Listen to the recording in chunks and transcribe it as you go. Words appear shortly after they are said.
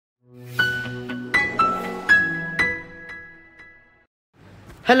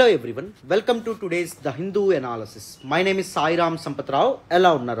Hello everyone, welcome to today's The Hindu Analysis. My name is Sairam Sampatirao. ఎలా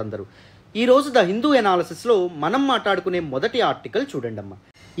ఉన్నారు అందరూ? ఈ రోజు ద హిందూ ఎనాలిసిస్ లో మనం మాట్లాడుకునే మొదటి ఆర్టికల్ చూడండమ్మా.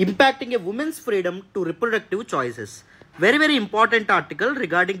 Impacting A women's freedom to reproductive choices. Very important article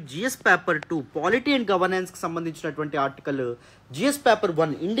regarding GS paper 2 polity and governance కి సంబంధించినటువంటి ఆర్టికల్, జిఎస్ పేపర్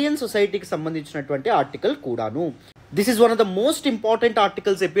 1 ఇండియన్ సొసైటీకి సంబంధించినటువంటి ఆర్టికల్ కూడాను. This is one of the most important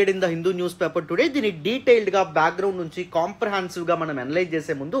articles appeared in the Hindu news paper today. దీన్ని detailed గా background నుంచి comprehensive గా మనం అనలైజ్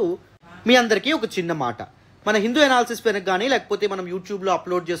చేసే ముందు మీ అందరికీ ఒక చిన్న మాట. మన హిందూ ఎనాలిసిస్ వెనక కానీ లేకపోతే మనం యూట్యూబ్లో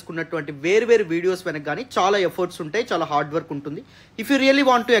అప్లోడ్ చేసుకున్నటువంటి వేరు వీడియోస్ వెనక కానీ చాలా ఎఫర్ట్స్ ఉంటాయి, చాలా హార్డ్ వర్క్ ఉంటుంది. If you really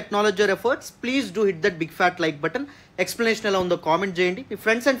want to acknowledge your efforts, please do hit that big fat like button. Explanation ఎలా ఉందో కామెంట్ చేయండి. మీ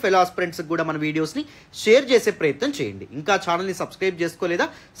ఫ్రెండ్స్ అండ్ ఫెలో ఆస్పిరెంట్స్కి కూడా మన వీడియోస్ని షేర్ చేసే ప్రయత్నం చేయండి. ఇంకా ఛానల్ని సబ్స్క్రైబ్ చేసుకోలేదా?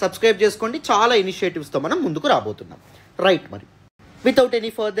 సబ్స్క్రైబ్ చేసుకోండి. చాలా ఇనిషియేటివ్స్తో మనం ముందుకు రాబోతున్నాం. రైట్, మరి వితౌట్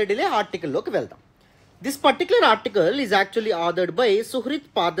ఎనీ ఫర్దర్ డిలే ఆర్టికల్లోకి వెళ్దాం. This particular article is actually authored by Suhrit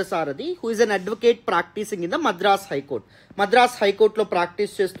Pardasarathi, who is an advocate practicing in the Madras High Court. Madras High Court లో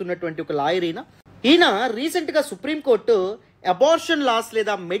ప్రాక్టీస్ చేస్తున్నటువంటి ఒక లాయర్ ఈయన రీసెంట్గా సుప్రీంకోర్టు అబార్షన్ లాస్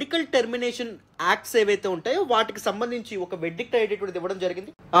లేదా medical termination acts ఏవైతే ఉంటాయో వాటికి సంబంధించి ఒక వెడ్డిక్ట్ అనేటువంటిది ఇవ్వడం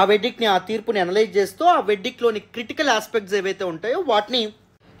జరిగింది. ఆ వెడ్డిక్ట్ని, ఆ తీర్పుని అనలైజ్ చేస్తూ ఆ వెడ్డిక్ట్లోని క్రిటికల్ ఆస్పెక్ట్స్ ఏవైతే ఉంటాయో వాటిని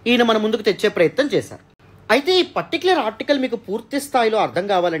ఈయన మన ముందుకు తెచ్చే ప్రయత్నం చేశారు. అయితే ఈ పర్టికులర్ ఆర్టికల్ మీకు పూర్తి స్థాయిలో అర్థం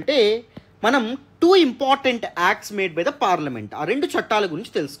కావాలంటే మనం 2 important acts made by the parliament, ఆ 2 చట్టాల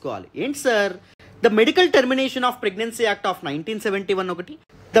గురించి తెలుసుకోవాలి. ఏంటి sir? The medical termination of pregnancy act of 1971 ఒకటి,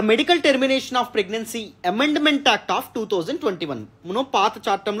 the medical termination of pregnancy amendment act of 2021 పాత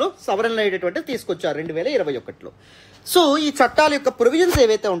చట్టంలో సవరణలు అయ్యేటటువంటి తీసుకొచ్చారు 2021లో. సో ఈ చట్టాల యొక్క ప్రొవిజన్స్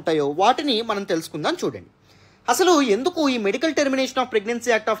ఏవైతే ఉంటాయో వాటిని మనం తెలుసుకుందాం. చూడండి, అసలు ఎందుకు ఈ medical termination of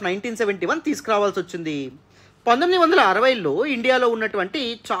pregnancy act of 1971 తీసుకురావాల్సి వచ్చింది? 1960లో ఇండియాలో ఉన్నటువంటి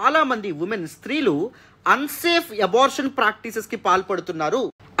చాలా మంది స్త్రీలు అన్సేఫ్ అబార్షన్ ప్రాక్టీసెస్కి పాల్పడుతున్నారు.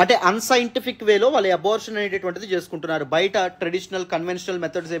 అంటే అన్సైంటిఫిక్ వేలో వాళ్ళు అబార్షన్ అనేటటువంటిది చేసుకుంటున్నారు. బయట ట్రెడిషనల్ కన్వెన్షనల్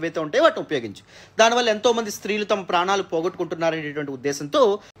మెథడ్స్ ఏవైతే ఉంటాయో వాటిని ఉపయోగించి దానివల్ల ఎంతో మంది స్త్రీలు తమ ప్రాణాలు పోగొట్టుకుంటున్నారు అనేటువంటి ఉద్దేశంతో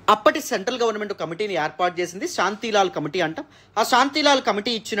అప్పటి సెంట్రల్ గవర్నమెంట్ కమిటీని ఏర్పాటు చేసింది. శాంతిలాల్ కమిటీ అంటాం. ఆ శాంతిలాల్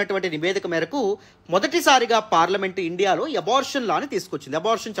కమిటీ ఇచ్చినటువంటి నివేదిక మేరకు మొదటిసారిగా పార్లమెంట్ ఇండియాలో అబార్షన్ లాని తీసుకొచ్చింది,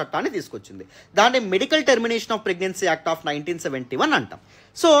 అబార్షన్ చట్టాన్ని తీసుకొచ్చింది. దాన్ని medical termination of pregnancy act of 1971 అంటాం.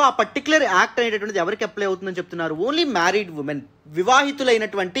 సో ఆ పర్టికులర్ యాక్ట్ అనేటటువంటిది ఎవరికి అప్లై అవుతుందని చెప్తున్నారు? ఓన్లీ మ్యారీడ్ ఉమెన్,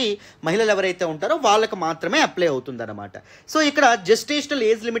 వివాహితులైనటువంటి మహిళలు ఎవరైతే ఉంటారో వాళ్ళకి మాత్రమే అప్లై అవుతుంది అనమాట. సో ఇక్కడ జెస్టేషనల్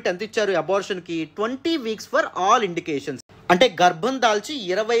ఏజ్ లిమిట్ ఎంత ఇచ్చారు అబార్షన్కి? 20 వీక్స్ ఫర్ ఆల్ ఇండికేషన్స్. అంటే గర్భం దాల్చి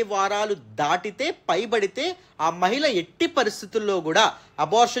 20 వారాలు దాటితే పైబడితే ఆ మహిళ ఎట్టి పరిస్థితుల్లో కూడా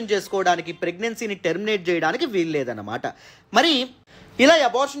అబార్షన్ చేసుకోవడానికి, ప్రెగ్నెన్సీని టెర్మినేట్ చేయడానికి వీలు లేదన్నమాట. మరి ఇలా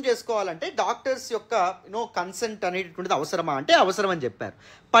అబార్షన్ చేసుకోవాలంటే డాక్టర్స్ యొక్క కన్సెంట్ అనేటటువంటిది అవసరమా అంటే అవసరం అని చెప్పారు.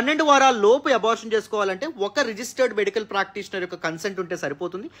 12 వారాల లోపు అబార్షన్ చేసుకోవాలంటే ఒక రిజిస్టర్డ్ మెడికల్ ప్రాక్టీషనర్ యొక్క కన్సెంట్ ఉంటే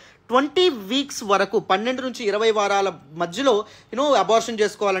సరిపోతుంది. 20 వీక్స్ వరకు 12 నుంచి 20 వారాల మధ్యలో అబార్షన్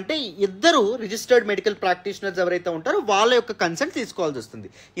చేసుకోవాలంటే 2 రిజిస్టర్డ్ మెడికల్ ప్రాక్టీషనర్స్ ఎవరైతే ఉంటారో వాళ్ళ యొక్క కన్సెంట్ తీసుకోవాల్సి వస్తుంది.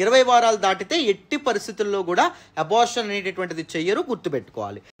 20 వారాలు దాటితే ఎట్టి పరిస్థితుల్లో కూడా అబార్షన్ అనేటటువంటిది చెయ్యరు,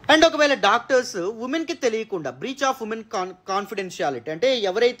 గుర్తుపెట్టుకోవాలి. అండ్ ఒకవేళ డాక్టర్స్ ఉమెన్కి తెలియకుండా బ్రీచ్ ఆఫ్ ఉమెన్ కాన్ఫిడెన్షియాలిటీ, అంటే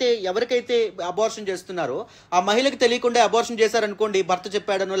ఎవరికైతే అబార్షన్ చేస్తున్నారో ఆ మహిళకి తెలియకుండా అబార్షన్ చేశారనుకోండి, భర్త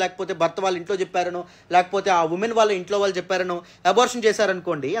చెప్పాడనో లేకపోతే భర్త వాళ్ళ ఇంట్లో చెప్పారనో లేకపోతే ఆ ఉమెన్ వాళ్ళ ఇంట్లో వాళ్ళు చెప్పారనో అబార్షన్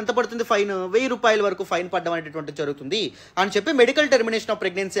చేశారనుకోండి, ఎంత పడుతుంది? ఫైన్ 1000 రూపాయల వరకు ఫైన్ పడడం అనేటటువంటి జరుగుతుంది అని చెప్పి medical termination of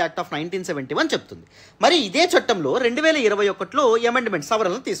pregnancy act of 1971 చెప్తుంది. మరి ఇదే చట్టంలో 2021లో అమెండ్మెంట్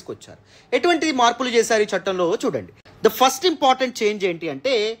సవరణలు తీసుకొచ్చారు. ఎటువంటి మార్పులు చేశారు ఈ చట్టంలో? చూడండి, ద ఫస్ట్ ఇంపార్టెంట్ చేంజ్ ఏంటి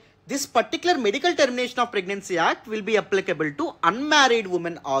అంటే this particular medical termination of pregnancy act will be applicable to unmarried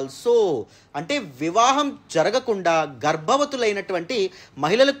women also. అంటే వివాహం జరగకుండా గర్భవతులైనటువంటి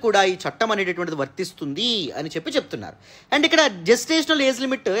మహిళలకు కూడా ఈ చట్టం అనేటటువంటిది వర్తిస్తుంది అని చెప్తున్నారు. అండ్ ఇక్కడ జెస్టేషనల్ ఏజ్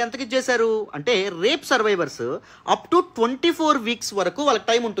లిమిట్ ఎంతకి చేశారు అంటే rape survivors up to 24 weeks వరకు వాళ్ళకి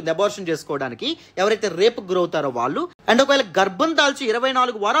టైం ఉంటుంది అబార్షన్ చేసుకోవడానికి, ఎవరైతే రేప్ గురవుతారో వాళ్ళు. అండ్ ఒకవేళ గర్భం దాల్చి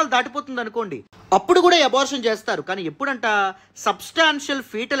 24 వారాలు దాటిపోతుంది అనుకోండి, అప్పుడు కూడా అబార్షన్ చేస్తారు. కానీ ఎప్పుడంట? సబ్స్టాన్షియల్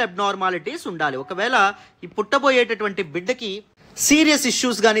ఫీటల్ అబ్నార్మాలిటీస్ ఉండాలి. ఒకవేళ ఈ పుట్టబోయేటటువంటి బిడ్డకి సీరియస్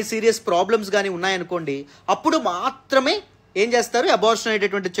ఇష్యూస్ కానీ సీరియస్ ప్రాబ్లమ్స్ కానీ ఉన్నాయనుకోండి, అప్పుడు మాత్రమే ఏం చేస్తారు? అబార్షన్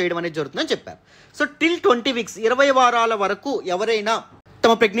అనేటటువంటి చేయడం అనేది జరుగుతుందని చెప్పారు. సో టిల్ 20 వీక్స్ 20 వారాల వరకు ఎవరైనా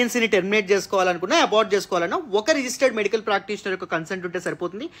తమ ప్రెగ్నెన్సీని టెర్మినేట్ చేసుకోవాలనుకున్నా, అబార్ట్ చేసుకోవాలన్నా ఒక రిజిస్టర్డ్ మెడికల్ ప్రాక్టీషనర్ యొక్క కన్సెంట్ ఉంటే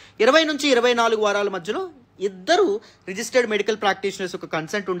సరిపోతుంది. 20 నుంచి 24 వారాల మధ్యలో 2 రిజిస్టర్డ్ మెడికల్ ప్రాక్టీషనర్స్ యొక్క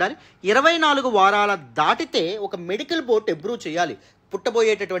కన్సెంట్ ఉండాలి. 24 వారాల దాటితే ఒక మెడికల్ బోర్డ్ అప్రూవ్ చేయాలి.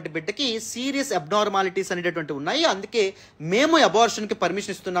 పుట్టబోయేటటువంటి బిడ్డకి సీరియస్ అబ్నార్మాలిటీస్ అనేటటువంటి ఉన్నాయి, అందుకే మేము అబార్షన్కి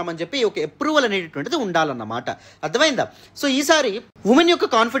పర్మిషన్ ఇస్తున్నామని చెప్పి ఒక అప్రూవల్ అనేటటువంటిది ఉండాలన్నమాట. అర్థమైందా? సో ఈసారి ఉమెన్ యొక్క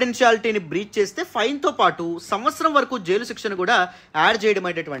కాన్ఫిడెన్షియాలిటీని బ్రీచ్ చేస్తే ఫైన్తో పాటు సంవత్సరం వరకు జైలు శిక్షను కూడా యాడ్ చేయడం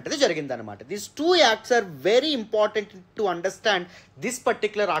అనేటటువంటిది జరిగిందనమాట. These 2 acts are very important to understand this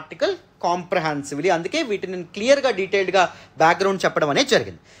particular article comprehensively. అందుకే వీటిని నేను క్లియర్గా డీటెయిల్డ్గా బ్యాక్గ్రౌండ్ చెప్పడం అనేది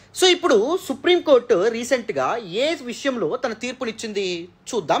జరిగింది. సో ఇప్పుడు సుప్రీంకోర్టు రీసెంట్గా ఏ విషయంలో తన తీర్పునిచ్చింది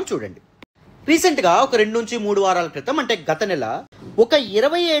చూద్దాం, చూడండి. రీసెంట్గా ఒక 2 నుంచి 3 వారాల క్రితం, అంటే గత నెల, ఒక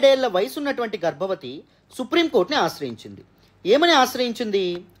 27 ఏళ్ల వయసు ఉన్నటువంటి గర్భవతి సుప్రీంకోర్టుని ఆశ్రయించింది. ఏమని ఆశ్రయించింది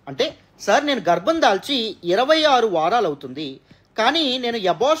అంటే, సార్ నేను గర్భం దాల్చి 26 వారాలు అవుతుంది, కానీ నేను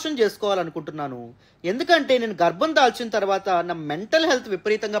అబార్షన్ చేసుకోవాలనుకుంటున్నాను. ఎందుకంటే నేను గర్భం దాల్చిన తర్వాత నా మెంటల్ హెల్త్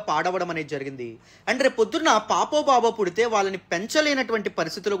విపరీతంగా పాడవడం అనేది జరిగింది. అండ్ రేపు పొద్దున్న పాపో బాబో పుడితే వాళ్ళని పెంచలేనటువంటి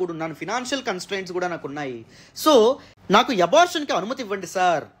పరిస్థితులు కూడా ఉన్నాను, ఫినాన్షియల్ కన్స్ట్రెయింట్స్ కూడా నాకు ఉన్నాయి. సో నాకు అబార్షన్కి అనుమతి ఇవ్వండి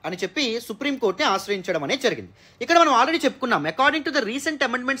సార్ అని చెప్పి సుప్రీంకోర్టుని ఆశ్రయించడం అనేది జరిగింది. ఇక్కడ మనం ఆల్రెడీ చెప్పుకున్నాం, according to the recent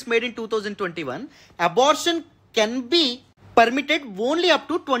amendments made in 2021, abortion can be permitted only up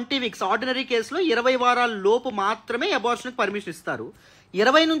to 20 weeks. Ordinary కేసులో 20 వారాల లోపు మాత్రమే అబార్షన్కి పర్మిషన్ ఇస్తారు.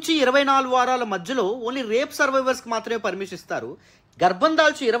 20 నుంచి 24 వారాల మధ్యలో ఓన్లీ రేప్ సర్వైవర్స్కి మాత్రమే పర్మిషన్ ఇస్తారు. గర్భం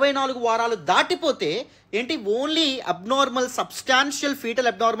దాల్చి 24 వారాలు దాటిపోతే ఏంటి, only abnormal substantial foetal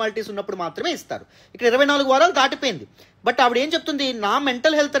abnormalities ఉన్నప్పుడు మాత్రమే ఇస్తారు. ఇక్కడ 24 వారాలు దాటిపోయింది. బట్ ఆవిడ ఏం చెప్తుంది, నా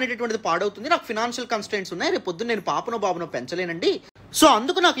మెంటల్ హెల్త్ అనేటటువంటిది పాడవుతుంది, నాకు ఫినాన్షియల్ కన్స్ట్రెయింట్స్ ఉన్నాయి, రేపు పొద్దున్న నేను పాపనో బాబునో పెంచలేనండి, సో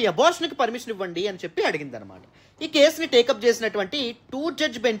అందుకు నాకు ఈ అబార్షన్కి పర్మిషన్ ఇవ్వండి అని చెప్పి అడిగింది అనమాట. ఈ కేసుని టేకప్ చేసినటువంటి 2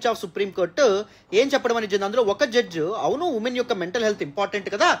 జడ్జ్ బెంచ్ ఆఫ్ సుప్రీంకోర్టు ఏం చెప్పడం అనేది, అందులో ఒక జడ్జి అవును ఉమెన్ యొక్క మెంటల్ హెల్త్ ఇంపార్టెంట్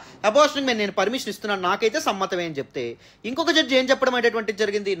కదా, అబార్షన్కి నేను పర్మిషన్ ఇస్తున్నాను, నాకైతే సమ్మతమే అని చెప్తే, ఇంకొక జడ్జి ఏం చెప్పడం అనేటువంటిది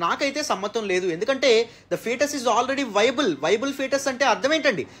జరిగింది, నాకైతే సమ్మతం లేదు, ఎందుకంటే the foetus is already viable foetus అంటే అర్థం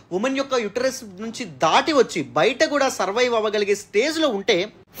ఏంటండి, ఉమెన్ యొక్క యుటరస్ నుంచి దాటి వచ్చి బయట కూడా సర్వైవ్ అవ్వగలిగే స్టేజ్లో ఉంటే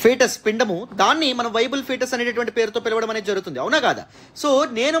ఫీటస్ పిండము, దాన్ని మనం వైబుల్ ఫీటస్ అనేటటువంటి పేరుతో పిలవడం అనేది జరుగుతుంది, అవునా కాదా? సో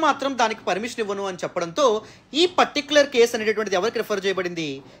నేను మాత్రం దానికి పర్మిషన్ ఇవ్వను అని చెప్పడంతో ఈ పర్టికులర్ కేసు అనేటటువంటిది ఎవరికి రిఫర్ చేయబడింది,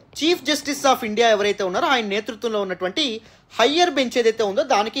 చీఫ్ జస్టిస్ ఆఫ్ ఇండియా ఎవరైతే ఉన్నారో ఆయన నేతృత్వంలో ఉన్నటువంటి హయ్యర్ బెంచ్ ఏదైతే ఉందో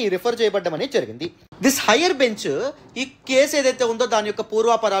దానికి రిఫర్ చేయబడ్డం అనేది జరిగింది. దిస్ హయ్యర్ బెంచ్ ఈ కేసు ఏదైతే ఉందో దాని యొక్క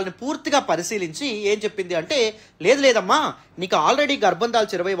పూర్వాపరాలను పూర్తిగా పరిశీలించి ఏం చెప్పింది అంటే, లేదమ్మా నీకు ఆల్రెడీ గర్భం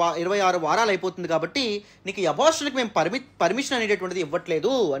దాల్చి 26 వారాలు అయిపోతుంది కాబట్టి నీకు అబార్షన్కి మేము పర్మిషన్ అనేటటువంటిది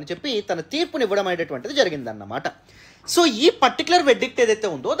ఇవ్వట్లేదు అని చెప్పి తన తీర్పుని ఇవ్వడం అనేటటువంటిది జరిగిందన్నమాట. సో ఈ పర్టికులర్ వెర్డిక్ట్ ఏదైతే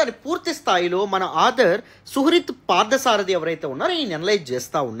ఉందో దాని పూర్తి స్థాయిలో మన ఆథర్ సుహృత్ పార్థసారథి ఎవరైతే ఉన్నారో ఈయన అనలైజ్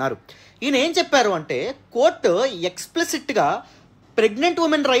చేస్తూ ఉన్నారు. ఈయన ఏం చెప్పారు అంటే, కోర్టు ఎక్స్ప్లిసిట్గా ప్రెగ్నెంట్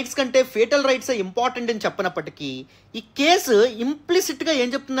ఉమెన్ రైట్స్ కంటే ఫేటల్ రైట్స్ ఇంపార్టెంట్ అని చెప్పనప్పటికీ ఈ కేసు ఇంప్లిసిట్గా ఏం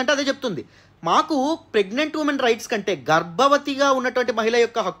చెప్తుందంటే అదే చెప్తుంది, మాకు ప్రెగ్నెంట్ ఉమెన్ రైట్స్ కంటే, గర్భవతిగా ఉన్నటువంటి మహిళ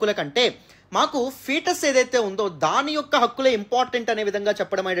యొక్క హక్కుల కంటే మాకు ఫీటస్ ఏదైతే ఉందో దాని యొక్క హక్కులే ఇంపార్టెంట్ అనే విధంగా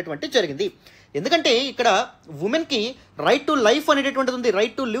చెప్పడం అనేటువంటి జరిగింది. ఎందుకంటే ఇక్కడ ఉమెన్కి రైట్ టు లైఫ్ అనేటటువంటిది ఉంది,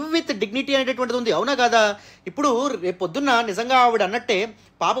 right to live with dignity అనేటటువంటిది ఉంది, అవునా కాదా? ఇప్పుడు రేపు పొద్దున్న నిజంగా ఆవిడ అన్నట్టే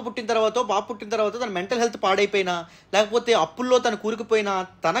పాప పుట్టిన తర్వాత తన మెంటల్ హెల్త్ పాడైపోయినా, లేకపోతే అప్పుల్లో తను కూరుకుపోయినా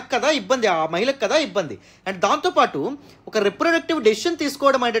తనకు కదా ఇబ్బంది, ఆ మహిళకు కదా ఇబ్బంది. అండ్ దాంతోపాటు ఒక రిప్రొడక్టివ్ డెసిషన్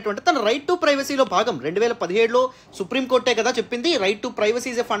తీసుకోవడం అనేటువంటి తన రైట్ టు ప్రైవసీలో భాగం. 2017లో సుప్రీంకోర్టే కదా చెప్పింది, right to privacy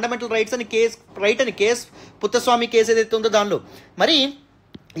is a fundamental rights అని కేస్ పుత్తస్వామి కేసు ఏదైతే ఉందో దానిలో. మరి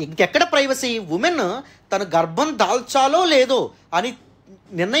ఇంకెక్కడ ప్రైవసీ, ఉమెన్ తన గర్భం దాల్చాలో లేదో అని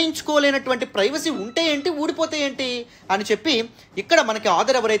నిర్ణయించుకోలేనటువంటి ప్రైవసీ ఉంటే ఏంటి, ఊడిపోతే ఏంటి అని చెప్పి ఇక్కడ మనకి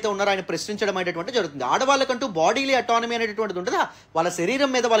ఆధార్ ఎవరైతే ఉన్నారో ఆయన ప్రశ్నించడం అనేటువంటి జరుగుతుంది. ఆడవాళ్ళకంటూ బాడీలీ అటానమీ అనేటటువంటిది ఉంటుందా, వాళ్ళ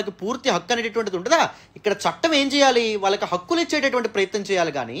శరీరం మీద వాళ్ళకి పూర్తి హక్కు అనేటటువంటిది ఉంటుందా? ఇక్కడ చట్టం ఏం చేయాలి, వాళ్ళకి హక్కులు ఇచ్చేటటువంటి ప్రయత్నం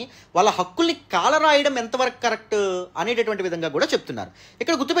చేయాలి, కానీ వాళ్ళ హక్కుల్ని కాలరాయడం ఎంతవరకు కరెక్ట్ అనేటటువంటి విధంగా కూడా చెప్తున్నారు.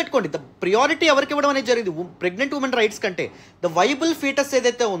 ఇక్కడ గుర్తుపెట్టుకోండి, ద ప్రియారిటీ ఎవరికి ఇవ్వడం అనేది జరిగింది ప్రెగ్నెంట్ ఉమెన్ రైట్స్ కంటే ద వైబుల్ ఫీటస్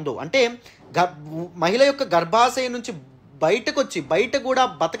ఏదైతే ఉందో, అంటే మహిళ యొక్క గర్భాశయం నుంచి బయట కూడా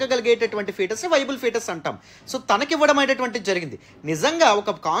బతకగలిగేటటువంటి ఫీటస్ని వైబుల్ ఫీటస్ అంటాం. సో తనకి ఇవ్వడం అనేటువంటిది జరిగింది. నిజంగా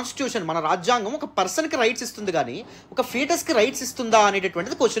ఒక కాన్స్టిట్యూషన్, మన రాజ్యాంగం ఒక పర్సన్కి రైట్స్ ఇస్తుంది, కానీ ఒక ఫీటస్కి రైట్స్ ఇస్తుందా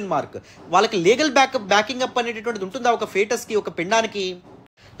అనేటటువంటిది క్వశ్చన్ మార్క్. వాళ్ళకి లీగల్ బ్యాకింగ్ అప్ అనేటటువంటిది ఉంటుందా ఒక ఫీటస్కి, ఒక పిండానికి?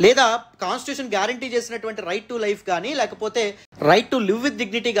 లేదా కాన్స్టిట్యూషన్ గ్యారంటీ చేసినటువంటి రైట్ టు లైఫ్ కానీ, లేకపోతే right to live with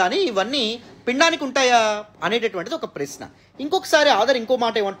dignity కానీ ఇవన్నీ పిండానికి ఉంటాయా అనేటటువంటిది ఒక ప్రశ్న. ఇంకొకసారి ఆధార్ ఇంకో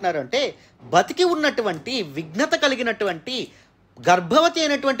మాట ఏమంటున్నారు అంటే, బతికి ఉన్నటువంటి విఘ్నత కలిగినటువంటి గర్భవతి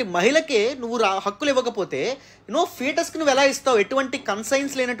అయినటువంటి మహిళకే నువ్వు హక్కులు ఇవ్వకపోతే ఫీటస్కి నువ్వు ఎలా ఇస్తావు? ఎటువంటి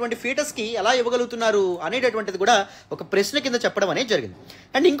కన్సైన్స్ లేనటువంటి ఫీటస్కి ఎలా ఇవ్వగలుగుతున్నారు అనేటటువంటిది కూడా ఒక ప్రశ్న కింద చెప్పడం అనేది జరిగింది.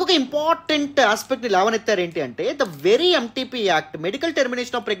 అండ్ ఇంకొక ఇంపార్టెంట్ ఆస్పెక్ట్ని లేవనెత్తారు ఏంటి అంటే, the very MTP act, medical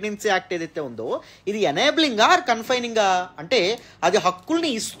termination of pregnancy act ఏదైతే ఉందో ఇది ఎనేబులింగా ఆర్ కన్ఫైనింగా, అంటే అది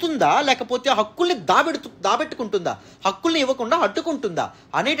హక్కుల్ని ఇస్తుందా లేకపోతే హక్కుల్ని దాబెట్టుకుంటుందా, హక్కుల్ని ఇవ్వకుండా అడ్డుకుంటుందా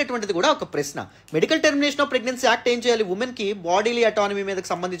అనేటటువంటిది కూడా ఒక ప్రశ్న. Medical termination of pregnancy act ఏం చేయాలి? ఉమెన్కి బాడీలీ అటానమీ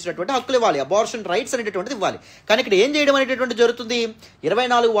మీదకి సంబంధించినటువంటి హక్కులు ఇవ్వాలి, అబార్షన్ రైట్స్ అనేటటువంటిది ఇవ్వాలి. కానీ ఇక్కడ ఏం చేయడం అనేటటువంటి జరుగుతుంది?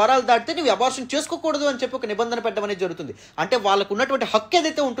 24 వారాలు దాటితే నువ్వు అబార్షన్ చేసుకోకూడదు అని చెప్పి ఒక నిబంధన పెట్టడం అనేది జరుగుతుంది. అంటే వాళ్ళకు ఉన్నటువంటి హక్కు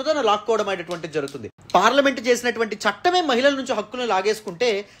ఏదైతే ఉంటుందో అని లాక్కోవడం అనేటువంటిది జరుగుతుంది. పార్లమెంట్ చేసినటువంటి చట్టమే మహిళల నుంచి హక్కులను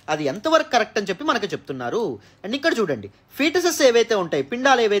లాగేసుకుంటే అది ఎంతవరకు కరెక్ట్ అని చెప్పి మనకు చెప్తున్నారు. అండ్ ఇక్కడ చూడండి, ఫీటసెస్ ఏవైతే ఉంటాయి,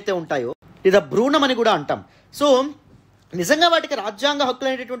 పిండాలు ఏవైతే ఉంటాయో లేదా భ్రూణం అని కూడా అంటాం. సో నిజంగా వాటికి రాజ్యాంగ హక్కులు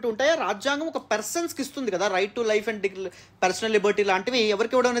అనేటువంటి ఉంటాయా? రాజ్యాంగం ఒక పర్సన్స్కి ఇస్తుంది కదా, right to life and personal Liberty లాంటివి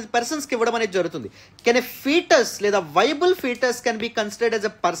ఎవరికి ఇవ్వడం అనేది పర్సన్స్కి ఇవ్వడం అనేది జరుగుతుంది. కెన్ ఏ ఫీటస్ లేదా viable foetus can be considered as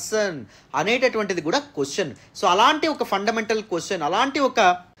a person అనేటటువంటిది కూడా క్వశ్చన్. సో అలాంటి ఒక ఫండమెంటల్ క్వశ్చన్, అలాంటి ఒక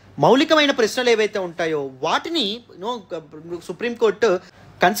మౌలికమైన ప్రశ్నలు ఏవైతే ఉంటాయో వాటిని సుప్రీంకోర్టు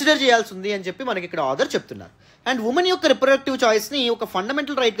కన్సిడర్ చేయాల్సి ఉంది అని చెప్పి మనకి ఇక్కడ ఆర్డర్ చెప్తున్నారు. అండ్ ఉమెన్ యొక్క రిప్రొడక్టివ్ చాయిస్ని ఒక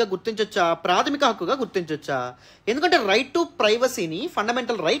ఫండమెంటల్ రైట్గా గుర్తించవచ్చా, ప్రాథమిక హక్కుగా గుర్తించవచ్చా? ఎందుకంటే రైట్ టు ప్రైవసీని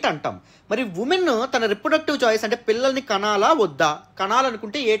ఫండమెంటల్ రైట్ అంటాం. మరి ఉమెన్ తన రిప్రొడక్టివ్ చాయిస్ అంటే పిల్లల్ని కనాలా వద్దా,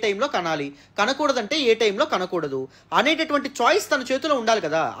 కనాలనుకుంటే ఏ టైంలో కనాలి, కనకూడదంటే ఏ టైంలో కనకూడదు అనేటటువంటి చాయిస్ తన చేతిలో ఉండాలి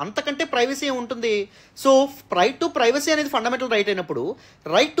కదా, అంతకంటే ప్రైవసీ ఉంటుంది. సో రైట్ టు ప్రైవసీ అనేది ఫండమెంటల్ రైట్ అయినప్పుడు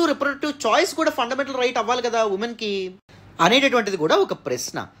రైట్ టు రిప్రొడక్టివ్ చాయిస్ కూడా ఫండమెంటల్ రైట్ అవ్వాలి కదా ఉమెన్కి అనేటటువంటిది కూడా ఒక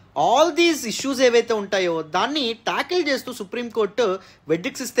ప్రశ్న. ఆల్ దీస్ ఇష్యూస్ ఏవైతే ఉంటాయో దాన్ని ట్యాకిల్ చేస్తూ సుప్రీంకోర్టు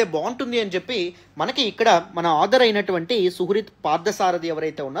వెడ్రిక్స్ ఇస్తే బాగుంటుంది అని చెప్పి మనకి ఇక్కడ మన ఆథర్ అయినటువంటి సుహృత్ పార్థసారథి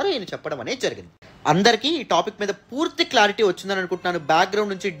ఎవరైతే ఉన్నారో ఈయన చెప్పడం అనేది జరిగింది. అందరికీ ఈ టాపిక్ మీద పూర్తి క్లారిటీ వచ్చిందని అనుకుంటున్నాను.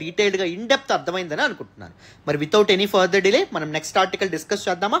 బ్యాక్గ్రౌండ్ నుంచి డీటెయిల్డ్గా ఇన్డెప్త్ అర్థమైందని అనుకుంటున్నాను. మరి వితౌట్ ఎనీ ఫర్దర్ డిలే మనం నెక్స్ట్ ఆర్టికల్ డిస్కస్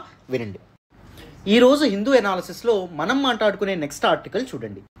చేద్దామా? వినండి. ఈరోజు హిందూ ఎనాలిసిస్లో మనం మాట్లాడుకునే నెక్స్ట్ ఆర్టికల్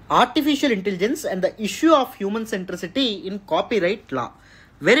చూడండి, artificial intelligence and the issue of human centricity in copyright law.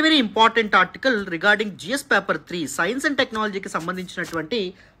 Very very important article regarding GS paper 3 science and టెక్నాలజీకి సంబంధించినటువంటి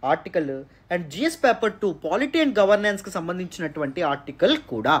article and GS paper 2 polity and గవర్నెన్స్కి సంబంధించినటువంటి article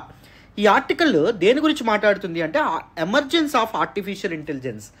కూడా. ఈ ఆర్టికల్ దేని గురించి మాట్లాడుతుంది అంటే emergence of artificial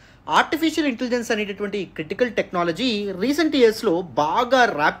intelligence. Artificial intelligence అనేటటువంటి క్రిటికల్ టెక్నాలజీ రీసెంట్ ఇయర్స్లో బాగా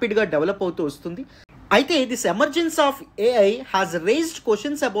ర్యాపిడ్గా డెవలప్ అవుతూ వస్తుంది. అయితే this emergence of AI has raised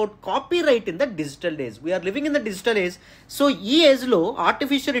questions about copyright in the digital age. We are living in the digital age. So ఈ ఏజ్లో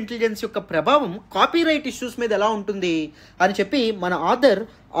ఆర్టిఫిషియల్ ఇంటెలిజెన్స్ యొక్క ప్రభావం కాపీరైట్ ఇష్యూస్ మీద ఎలా ఉంటుంది అని చెప్పి మన ఆథర్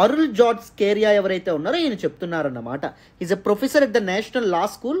అరుల్ జార్జ్ స్కేరియా ఎవరైతే ఉన్నారో ఈయన చెప్తున్నారన్నమాట. Is a professor at the national law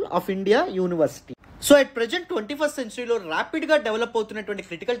school of India university. So at present 21st సెంచరీలో ర్యాపిడ్గా develop అవుతున్నటువంటి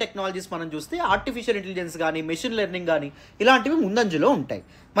క్రిటికల్ టెక్నాలజీస్ మనం చూస్తే ఆర్టిఫిషియల్ ఇంటెలిజెన్స్ కానీ మెషిన్ లెర్నింగ్ కానీ ఇలాంటివి ముందంజలో ఉంటాయి.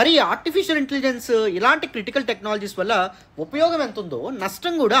 మరి ఆర్టిఫిషియల్ ఇంటెలిజెన్స్ ఇలాంటి క్రిటికల్ టెక్నాలజీస్ వల్ల ఉపయోగం ఎంత ఉందో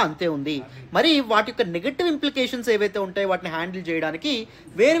నష్టం కూడా అంతే ఉంది. మరి వాటి యొక్క నెగటివ్ ఇంప్లికేషన్స్ ఏవైతే ఉంటాయో వాటిని హ్యాండిల్ చేయడానికి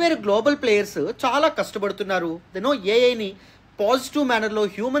వేరు గ్లోబల్ ప్లేయర్స్ చాలా కష్టపడుతున్నారు. ఏఐని పాజిటివ్ మేనర్లో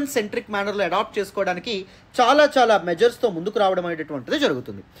హ్యూమన్ సెంట్రిక్ మేనర్లో అడాప్ట్ చేసుకోవడానికి చాలా మెజర్స్తో ముందుకు రావడం అనేటటువంటిది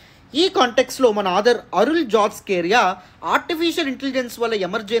జరుగుతుంది. ఈ కాంటెక్స్లో మన author Arul George స్కేరియా artificial intelligence వల్ల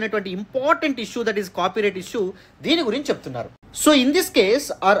ఎమర్జ్ అయినటువంటి important issue that is copyright issue దీని గురించి చెప్తున్నారు. So in this case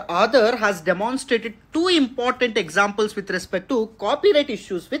hour author has demonstrated 2 important examples with respect to copyright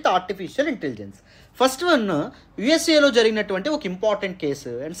issues with artificial intelligence. First one యుఎస్ఏలో జరిగినటువంటి ఒక important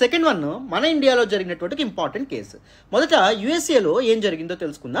case and second one మన ఇండియాలో జరిగినటువంటి ఒక important case. మొదట యుఎస్ఏలో ఏం జరిగిందో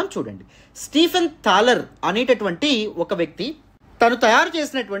తెలుసుకుందాం. చూడండి, స్టీఫెన్ థాలర్ అనేటటువంటి ఒక వ్యక్తి తను తయారు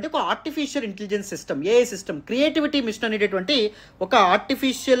చేసినటువంటి ఒక artificial intelligence system, AI system, creativity machine అనేటటువంటి ఒక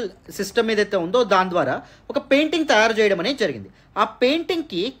ఆర్టిఫిషియల్ సిస్టమ్ ఏదైతే ఉందో దాని ద్వారా ఒక పెయింటింగ్ తయారు చేయడం అనేది జరిగింది. ఆ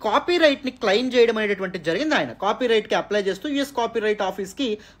పెయింటింగ్కి కాపీరైట్ని క్లెయిమ్ చేయడం అనేటటువంటిది జరిగింది. ఆయన కాపీరైట్కి అప్లై చేస్తూ యుఎస్ కాపీరైట్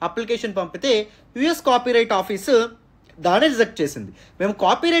ఆఫీస్కి అప్లికేషన్ పంపితే యుఎస్ కాపీరైట్ ఆఫీసు దాన్ని రిజెక్ట్ చేసింది. మేము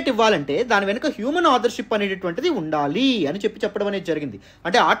కాపీరైట్ ఇవ్వాలంటే దాని వెనుక హ్యూమన్ ఆథర్షిప్ అనేటటువంటిది ఉండాలి అని చెప్పడం అనేది జరిగింది.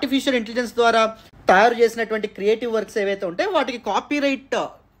 అంటే ఆర్టిఫిషియల్ ఇంటెలిజెన్స్ ద్వారా తయారు చేసినటువంటి క్రియేటివ్ వర్క్స్ ఏవైతే ఉంటాయో వాటికి కాపీరైట్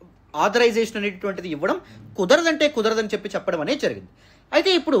ఆథరైజేషన్ అనేటటువంటిది ఇవ్వడం కుదరదని చెప్పడం అనేది జరిగింది. అయితే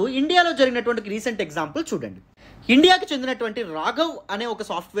ఇప్పుడు ఇండియాలో జరిగినటువంటి రీసెంట్ ఎగ్జాంపుల్ చూడండి. ఇండియాకి చెందినటువంటి రాఘవ్ అనే ఒక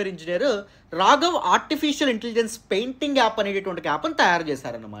software engineer Raghav artificial intelligence painting app అనేటటువంటి యాప్ని తయారు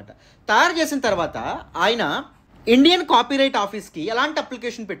చేశారన్నమాట. తయారు చేసిన తర్వాత ఆయన ఇండియన్ కాపీరైట్ ఆఫీస్కి ఎలాంటి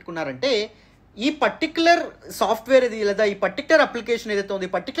అప్లికేషన్ పెట్టుకున్నారంటే ఈ పర్టికులర్ సాఫ్ట్వేర్ ఇది లేదా ఈ పర్టికులర్ అప్లికేషన్ ఏదైతే ఉందో,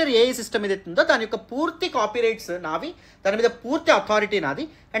 ఈ పర్టికులర్ ఏఐ సిస్టమ్ ఏదైతే ఉందో దాని యొక్క పూర్తి కాపీరైట్స్ నావి, దాని మీద పూర్తి అథారిటీ నాది.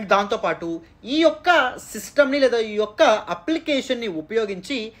 అండ్ దాంతోపాటు ఈ యొక్క సిస్టమ్ని లేదా ఈ యొక్క అప్లికేషన్ని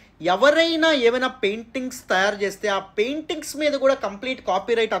ఉపయోగించి ఎవరైనా ఏమైనా పెయింటింగ్స్ తయారు చేస్తే ఆ పెయింటింగ్స్ మీద కూడా కంప్లీట్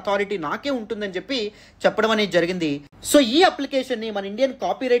కాపీరైట్ అథారిటీ నాకే ఉంటుందని చెప్పి చెప్పడం అనేది జరిగింది. సో ఈ అప్లికేషన్ని మన ఇండియన్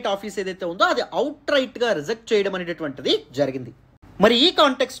కాపీరైట్ ఆఫీస్ ఏదైతే ఉందో అది అవుట్ రైట్గా రిజెక్ట్ చేయడం అనేటటువంటిది జరిగింది. మరి ఈ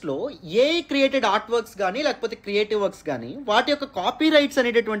కాంటెక్స్ట్లో ఏఐ క్రియేటెడ్ ఆర్ట్ వర్క్స్ కానీ లేకపోతే క్రియేటివ్ వర్క్స్ కానీ వాటి యొక్క కాపీ రైట్స్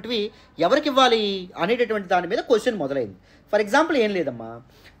అనేటటువంటివి ఎవరికి ఇవ్వాలి అనేటటువంటి దాని మీద క్వశ్చన్ మొదలైంది. ఫర్ ఎగ్జాంపుల్ ఏం లేదమ్మా,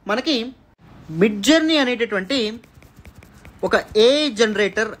 మనకి మిడ్ జర్నీ అనేటటువంటి ఒక ఏఐ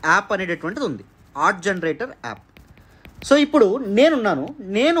జనరేటర్ యాప్ అనేటటువంటిది ఉంది, ఆర్ట్ జనరేటర్ యాప్. సో ఇప్పుడు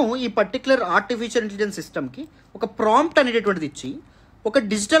నేను ఈ పర్టికులర్ ఆర్టిఫిషియల్ ఇంటెలిజెన్స్ సిస్టమ్కి ఒక ప్రాంప్ట్ అనేటటువంటిది ఇచ్చి ఒక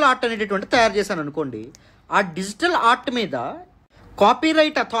డిజిటల్ ఆర్ట్ అనేటటువంటి తయారు చేశాను అనుకోండి. ఆ డిజిటల్ ఆర్ట్ మీద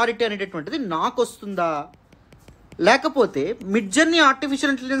కాపీరైట్ అథారిటీ అనేటటువంటిది నాకు వస్తుందా, లేకపోతే మిడ్ జర్నీ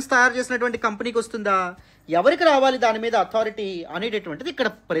ఆర్టిఫిషియల్ ఇంటెలిజెన్స్ తయారు చేసినటువంటి కంపెనీకి వస్తుందా, ఎవరికి రావాలి దాని మీద అథారిటీ అనేటటువంటిది ఇక్కడ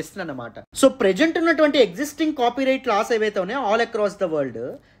ప్రశ్న అన్నమాట. సో ప్రెజెంట్ ఉన్నటువంటి ఎగ్జిస్టింగ్ కాపీరైట్ లాస్ ఏవైతే ఉన్నాయో all across the world,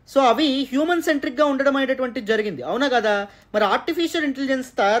 so అవి హ్యూమన్ సెంట్రిక్గా ఉండడం అనేటటువంటిది జరిగింది, అవునా కదా. మరి ఆర్టిఫిషియల్ ఇంటెలిజెన్స్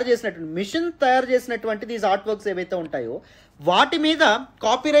తయారు చేసినటువంటి మిషన్ తయారు చేసినటువంటి దీస్ ఆర్ట్ వర్క్స్ ఏవైతే ఉంటాయో వాటి మీద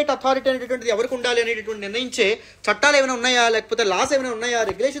కాపీరైట్ అథారిటీ అనేటటువంటిది ఎవరికి ఉండాలి అనేటటువంటి నిర్ణయించే చట్టాలు ఏమైనా ఉన్నాయా, లేకపోతే లాస్ ఏమైనా ఉన్నాయా,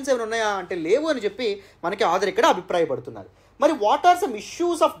 రెగ్యులేషన్స్ ఏమైనా ఉన్నాయా అంటే లేవు అని చెప్పి మనకి ఆధార్ ఇక్కడ అభిప్రాయపడుతున్నారు. మరి what are some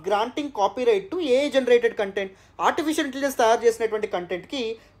issues of granting copyright to AI generated content? Artificial intelligence తయారు చేసినటువంటి కంటెంట్కి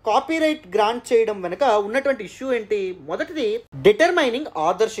కాపీరైట్ గ్రాంట్ చేయడం వెనుక ఉన్నటువంటి ఇష్యూ ఏంటి? మొదటిది డిటర్మైనింగ్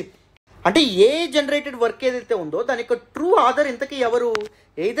ఆథర్షిప్. అంటే ఏ జనరేటెడ్ వర్క్ ఏదైతే ఉందో దాని యొక్క ట్రూ ఆథర్ ఇంతకీ ఎవరు?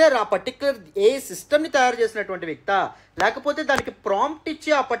 ఎయిదర్ ఆ పర్టికులర్ ఏ సిస్టమ్ని తయారు చేసినటువంటి వ్యక్తా, లేకపోతే దానికి ప్రాంప్ట్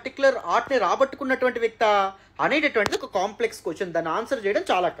ఇచ్చి ఆ పర్టికులర్ ఆర్ట్ని రాబట్టుకున్నటువంటి వ్యక్తా అనేటటువంటిది ఒక కాంప్లెక్స్ క్వశ్చన్. దాన్ని ఆన్సర్ చేయడం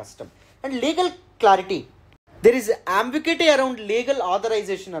చాలా కష్టం. And legal clarity, there is ambiguity around legal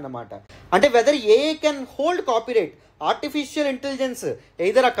authorisation అన్నమాట. అంటే weather A can hold copyright. Artificial intelligence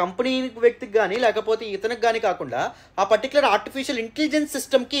either ఆ కంపెనీ వ్యక్తికి కానీ లేకపోతే ఇతనికి కానీ కాకుండా ఆ పర్టికులర్ ఆర్టిఫిషియల్ ఇంటెలిజెన్స్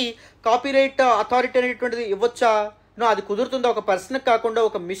సిస్టమ్కి కాపీరైట్ అథారిటీ అనేటువంటిది ఇవ్వచ్చా? అది కుదురుతుందా? ఒక పర్సన్కి కాకుండా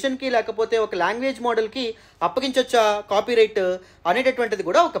ఒక మిషన్కి లేకపోతే ఒక లాంగ్వేజ్ మోడల్కి అప్పగించవచ్చా కాపీరైట్ అనేటటువంటిది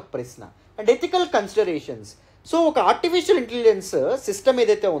కూడా ఒక ప్రశ్న. And ethical considerations. సో ఒక ఆర్టిఫిషియల్ ఇంటెలిజెన్స్ సిస్టమ్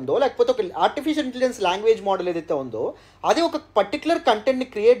ఏదైతే ఉందో లేకపోతే ఒక ఆర్టిఫిషియల్ ఇంటెలిజెన్స్ లాంగ్వేజ్ మోడల్ ఏదైతే ఉందో అది ఒక పర్టికులర్ కంటెంట్ని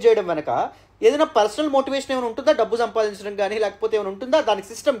క్రియేట్ చేయడం వెనక ఏదైనా పర్సనల్ మోటివేషన్ ఏమైనా ఉంటుందా? డబ్బు సంపాదించడం కానీ లేకపోతే ఏమైనా ఉంటుందా? దానికి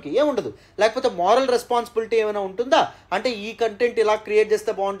సిస్టమ్కి ఏముండదు. లేకపోతే మారల్ రెస్పాన్సిబిలిటీ ఏమైనా ఉంటుందా? అంటే ఈ కంటెంట్ ఇలా క్రియేట్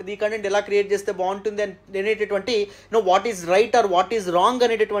చేస్తే బాగుంటుంది, ఈ కంటెంట్ ఎలా క్రియేట్ చేస్తే బాగుంటుంది అనేటటువంటి what is right are what is wrong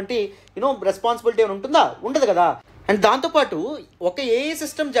అనేటటువంటి రెస్పాన్సిబిలిటీ ఏమైనా ఉంటుందా? ఉండదు కదా. అండ్ దాంతోపాటు ఒక ఏఐ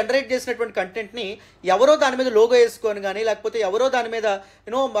సిస్టమ్ జనరేట్ చేసినటువంటి కంటెంట్ని ఎవరో దాని మీద లోగో వేసుకొని కానీ లేకపోతే ఎవరో దాని మీద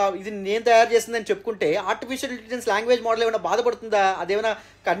ఇది నేను తయారు చేసిందని చెప్పుకుంటే ఆర్టిఫిషియల్ ఇంటెలిజెన్స్ లాంగ్వేజ్ మోడల్ ఏమైనా బాధపడుతుందా? అదేమైనా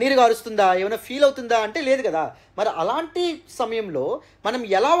కన్నీరు గారుస్తుందా? ఏమైనా ఫీల్ అవుతుందా అంటే లేదు కదా. మరి అలాంటి సమయంలో మనం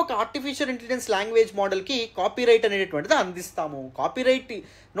ఎలా ఒక ఆర్టిఫిషియల్ ఇంటెలిజెన్స్ లాంగ్వేజ్ మోడల్కి కాపీరైట్ అనేటటువంటిది అందిస్తాము? కాపీరైట్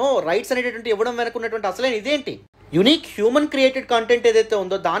రైట్స్ అనేటటువంటి ఇవ్వడం వెనక ఉన్నటువంటి అసలైన ఇదేంటి? యునిక్ హ్యూమన్ క్రియేటెడ్ కంటెంట్ ఏదైతే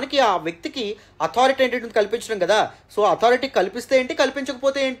ఉందో దానికి ఆ వ్యక్తికి అథారిటీ అనేటువంటి కల్పించడం కదా. సో అథారిటీ కల్పిస్తే ఏంటి,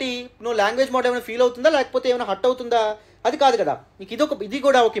 కల్పించకపోతే ఏంటి? లాంగ్వేజ్ మోడల్ ఏమైనా ఫీల్ అవుతుందా లేకపోతే ఏమైనా హర్ట్ అవుతుందా? అది కాదు కదా. ఇది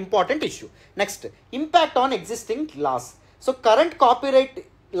కూడా ఒక important issue. Next, impact on existing loss. So current copyright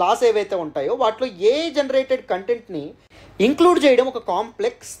loss ఏవైతే ఉంటాయో వాటిలో ఏ జనరేటెడ్ కంటెంట్ని ఇంక్లూడ్ చేయడం ఒక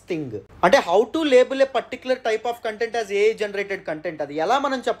కాంప్లెక్స్ థింగ్. అంటే how to label A particular type of content as a generated content, అది ఎలా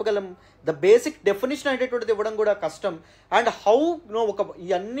మనం చెప్పగలం? ద బేసిక్ డెఫినేషన్ అనేటటువంటిది ఇవ్వడం కూడా కష్టం. అండ్ హౌ ఒక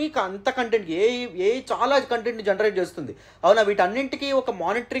ఇవన్నీ అంత కంటెంట్ ఏ చాలా కంటెంట్ని జనరేట్ చేస్తుంది, అవునా? వీటన్నింటికి ఒక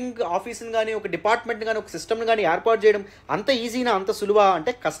మానిటరింగ్ ఆఫీస్ని కానీ ఒక డిపార్ట్మెంట్ని కానీ ఒక సిస్టమ్ని కానీ ఏర్పాటు చేయడం అంత ఈజీనా, అంత సులువా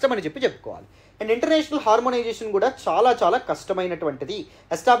అంటే కష్టం అని చెప్పుకోవాలి. అండ్ ఇంటర్నేషనల్ హార్మోనైజేషన్ కూడా చాలా చాలా కష్టమైనటువంటిది.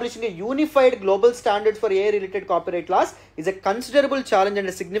 Establishing a unified global standards for a related copyright loss is a considerable challenge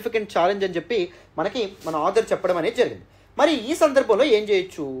and significant challenge అని చెప్పి మన ఆథర్ చెప్పడం అనేది జరిగింది. మరి ఈ సందర్భంలో ఏం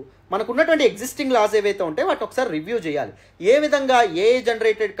చేయొచ్చు? మనకున్నటువంటి ఎగ్జిస్టింగ్ లాస్ ఏవైతే ఉంటాయో వాటిని ఒకసారి రివ్యూ చేయాలి. ఏ విధంగా ఏ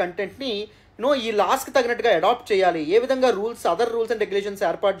జనరేటెడ్ కంటెంట్ని ఈ లాస్కి తగినట్టుగా అడాప్ట్ చేయాలి, ఏ విధంగా అదర్ రూల్స్ అండ్ రెగ్యులేషన్స్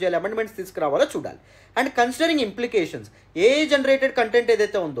ఏర్పాటు చేయాలి, అమెండ్మెంట్స్ తీసుకురావాలో చూడాలి. And considering implications, A generated content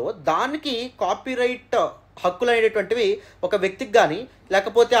ఏదైతే ఉందో దానికి కాపీరైట్ హక్కులు అనేటటువంటివి ఒక వ్యక్తికి కానీ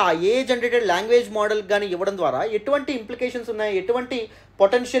లేకపోతే ఆ ఏ జనరేటెడ్ లాంగ్వేజ్ మోడల్కి కానీ ఇవ్వడం ద్వారా ఎటువంటి ఇంప్లికేషన్స్ ఉన్నాయి, ఎటువంటి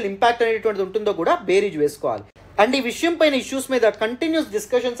పొటెన్షియల్ ఇంపాక్ట్ అనేటువంటిది ఉంటుందో కూడా బేరీజ్ వేసుకోవాలి. అండ్ ఈ విషయం పైన ఇష్యూస్ మీద కంటిన్యూస్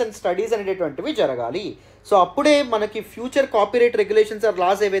డిస్కషన్స్ అండ్ స్టడీస్ అనేటటువంటివి జరగాలి. సో అప్పుడే మనకి future copyright regulations are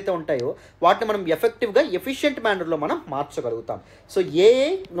loss ఏవైతే ఉంటాయో వాటిని మనం ఎఫెక్టివ్గా ఎఫిషియెంట్ మేనర్లో మనం మార్చగలుగుతాం. సో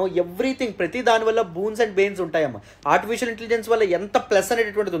ఎవ్రీథింగ్ ప్రతి దాని వల్ల బూన్స్ అండ్ బెయిన్స్ ఉంటాయమ్మా. ఆర్టిఫిషియల్ ఇంటెలిజెన్స్ వల్ల ఎంత ప్లస్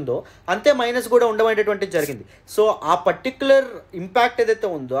అనేటటువంటిది ఉందో అంతే మైనస్ కూడా ఉండమనేటువంటిది జరిగింది. సో ఆ పర్టిక్యులర్ ఇంపాక్ట్ ఏదైతే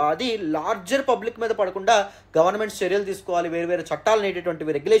ఉందో అది లార్జర్ పబ్లిక్ మీద పడకుండా గవర్నమెంట్ చర్యలు తీసుకోవాలి, వేరు వేరు చట్టాలు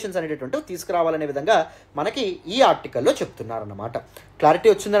అనేటటువంటివి, రెగ్యులేషన్స్ అనేటటువంటివి తీసుకురావాలనే విధంగా మనకి ఈ ఆర్టికల్లో చెప్తున్నారన్నమాట. క్లారిటీ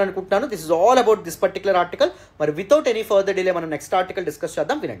వచ్చిందని అనుకుంటున్నాను. This is all about this particular article. మరి వితౌట్ ఎనీ ఫర్దర్ డిలే మనం నెక్స్ట్ ఆర్టికల్ డిస్కస్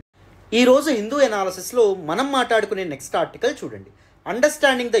చేద్దాం. వినండి. ఈ రోజు హిందూ ఎనాలిసిస్లో మనం మాట్లాడుకునే నెక్స్ట్ ఆర్టికల్ చూడండి.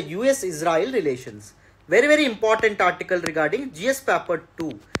 Understanding the US Israel relations. Very very important article regarding GS paper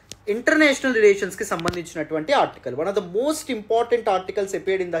 2 international రిలేషన్స్కి సంబంధించినటువంటి article. One of the most important articles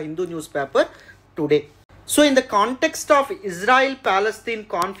appeared in the Hindu news paper today. So in the context of Israel-Palestine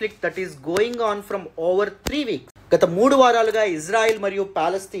conflict that is going on from over 3 weeks, గత 3 వారాలుగా Israel మరియు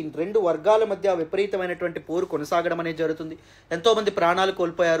Palestine రెండు వర్గాల మధ్య విపరీతమైనటువంటి పోరు కొనసాగడం అనేది జరుగుతుంది. ఎంతోమంది ప్రాణాలు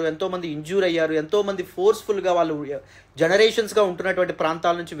కోల్పోయారు, ఎంతోమంది ఇంజ్యూర్ అయ్యారు, ఎంతోమంది ఫోర్స్ఫుల్గా వాళ్ళు జనరేషన్స్గా ఉంటున్నటువంటి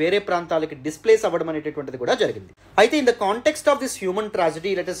ప్రాంతాల నుంచి వేరే ప్రాంతాలకి డిస్ప్లేస్ అవ్వడం అనేటటువంటిది కూడా జరిగింది. అయితే in the context of this human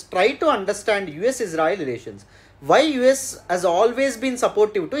tragedy let us try to understand US-Israel relations. Why US has always been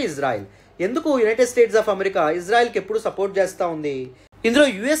supportive to Israel? ఎందుకు యునైటెడ్ స్టేట్స్ ఆఫ్ అమెరికా ఇజ్రాయెల్కి ఎప్పుడు సపోర్ట్ చేస్తూ ఉంది? ఇందులో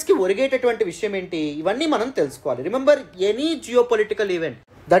యుఎస్కి ఒరిగేటటువంటి విషయం ఏంటి? ఇవన్నీ మనం తెలుసుకోవాలి. Remember, any geo political event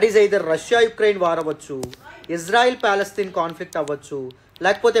that is either Russia Ukraine war అవ్వచ్చు, ఇజ్రాయెల్ పాలస్తీన్ కాన్ఫ్లిక్ట్ అవ్వచ్చు,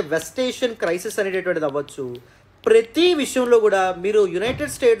 లేకపోతే వెస్ట్ ఏషియన్ క్రైసిస్ అనేటటువంటిది అవ్వచ్చు, ప్రతి విషయంలో కూడా మీరు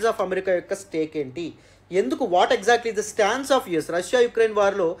యునైటెడ్ స్టేట్స్ ఆఫ్ అమెరికా యొక్క స్టేక్ ఏంటి, ఎందుకు, what exactly the stance of US, Russia Ukraine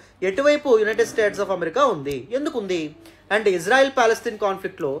వార్లో ఎటువైపు యునైటెడ్ స్టేట్స్ ఆఫ్ అమెరికా ఉంది, ఎందుకు ఉంది, అండ్ ఇజ్రాయెల్ పాలస్తీన్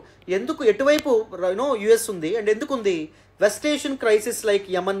కాన్ఫ్లిక్ట్లో ఎందుకు ఎటువైపు యుఎస్ ఉంది అండ్ ఎందుకు ఉంది, west Asian crisis like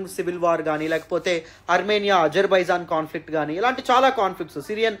Yemen civil war కానీ, లేకపోతే అర్మేనియా అజర్బైజాన్ కాన్ఫ్లిక్ట్ కానీ, ఇలాంటి చాలా కాన్ఫ్లిక్ట్స్,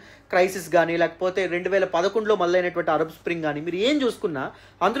 సిరియన్ క్రైసిస్ కానీ, లేకపోతే 2011లో మొదలైనటువంటి అరబ్ స్ప్రింగ్ కానీ, మీరు ఏం చూసుకున్నా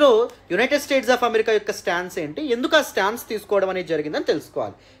అందులో యునైటెడ్ స్టేట్స్ ఆఫ్ అమెరికా యొక్క స్టాన్స్ ఏంటి, ఎందుకు ఆ స్టాన్స్ తీసుకోవడం అనేది జరిగిందని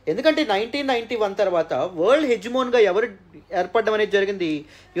తెలుసుకోవాలి. ఎందుకంటే 1991 తర్వాత వరల్డ్ హెజిమోన్గా ఎవరు ఏర్పడడం అనేది జరిగింది?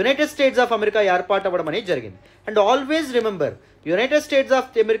 యునైటెడ్ స్టేట్స్ ఆఫ్ అమెరికా ఏర్పాటు అవ్వడం అనేది జరిగింది. And always remember, United states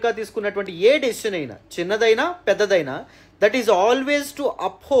of America తీసుకున్నటువంటి ఏ డెసిషన్ అయినా, చిన్నదైనా పెద్దదైనా, that is always to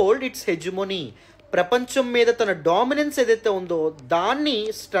uphold it's హెజిమోనీ. ప్రపంచం మీద తన డామినెన్స్ ఏదైతే ఉందో దాన్ని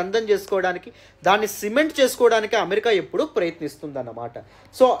స్ట్రెంథన్ చేసుకోవడానికి, దాన్ని సిమెంట్ చేసుకోవడానికి అమెరికా ఎప్పుడూ ప్రయత్నిస్తుంది అన్నమాట.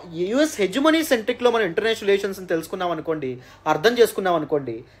 సో యుఎస్ హెజిమనీ సెంట్రిక్లో మనం ఇంటర్నేషనల్ రిలేషన్స్ని తెలుసుకున్నాం అనుకోండి, అర్థం చేసుకున్నాం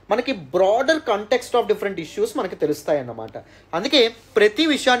అనుకోండి, మనకి broader context of different issues మనకి తెలుస్తాయి అన్నమాట. అందుకే ప్రతి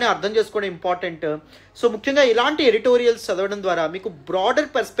విషయాన్ని అర్థం చేసుకోవడం ఇంపార్టెంట్. సో ముఖ్యంగా ఇలాంటి ఎడిటోరియల్స్ చదవడం ద్వారా మీకు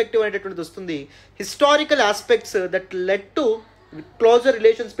బ్రాడర్ పర్స్పెక్టివ్ అనేటటువంటిది వస్తుంది. Historical aspects that led to closer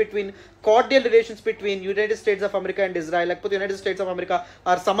relations between, cordial relations between United States of America and Israel, లేకపోతే United states of America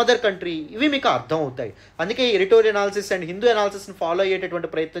are some other country, ఇవి మీకు అర్థం అవుతాయి. అందుకే editorial analysis and Hindu అనాలిసిస్ని follow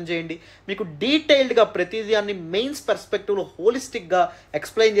అయ్యేటటువంటి ప్రయత్నం చేయండి. మీకు డీటెయిల్డ్గా ప్రతిదాన్ని మెయిన్స్ పర్స్పెక్టివ్లో హోలిస్టిక్గా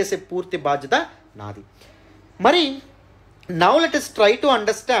ఎక్స్ప్లెయిన్ చేసే పూర్తి బాధ్యత నాది. మరి now let us try to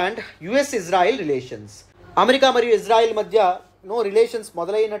understand US-Israel relations. America మరియు ఇజ్రాయెల్ మధ్య రిలేషన్స్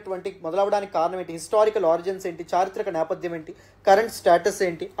మొదలవడానికి కారణం ఏంటి, హిస్టారికల్ ఆరిజిన్స్ ఏంటి, చారిత్రక నేపథ్యం ఏంటి, కరెంట్ స్టేటస్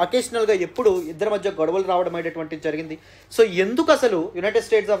ఏంటి, అకేషనల్గా ఎప్పుడు ఇద్దరి మధ్య గొడవలు రావడం అనేటువంటిది జరిగింది. సో ఎందుకు అసలు యునైటెడ్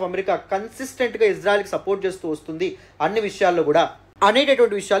స్టేట్స్ ఆఫ్ అమెరికా కన్సిస్టెంట్గా ఇజ్రాయెల్కి సపోర్ట్ చేస్తూ వస్తుంది అన్ని విషయాల్లో కూడా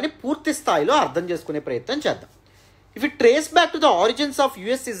అనేటటువంటి విషయాల్ని పూర్తి స్థాయిలో అర్థం చేసుకునే ప్రయత్నం చేద్దాం. If it trace back to the origins of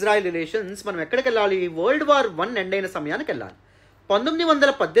US-Israel relations, మనం ఎక్కడికి వెళ్ళాలి? వరల్డ్ వార్ 1 ఎండ్ అయిన సమయానికి వెళ్ళాలి.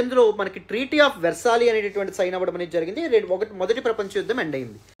 1918లో మనకి ట్రీటీ ఆఫ్ వెర్సాలి అనేటటువంటి సైన్ అవ్వడం అనేది జరిగింది. మొదటి ప్రపంచ యుద్ధం ఎండ్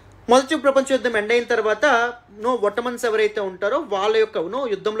అయింది. మొదటి ప్రపంచ యుద్ధం ఎండ్ అయిన తర్వాత ఒట్టమన్స్ ఎవరైతే ఉంటారో వాళ్ళ యొక్క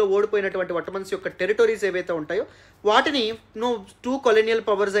యుద్ధంలో ఓడిపోయినటువంటి ఒట్టమన్స్ యొక్క టెరిటరీస్ ఏవైతే ఉంటాయో వాటిని 2 కొలోనియల్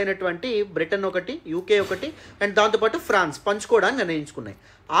పవర్స్ అయినటువంటి బ్రిటన్ ఒకటి, యూకే ఒకటి, అండ్ దాంతోపాటు ఫ్రాన్స్ పంచుకోవడానికి నిర్ణయించుకున్నాయి.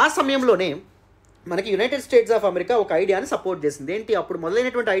 ఆ సమయంలోనే మనకి యునైటెడ్ స్టేట్స్ ఆఫ్ అమెరికా ఒక ఐడియాని సపోర్ట్ చేసింది. ఏంటి అప్పుడు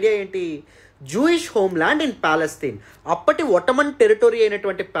మొదలైనటువంటి ఐడియా ఏంటి? Jewish homeland in Palestine. అప్పటి ఒట్టమన్ టెరిటరీ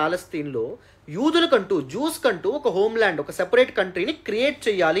అయినటువంటి పాలస్తీన్లో యూదులకంటూ, జూస్ కంటూ ఒక హోమ్ల్యాండ్, ఒక సెపరేట్ కంట్రీని క్రియేట్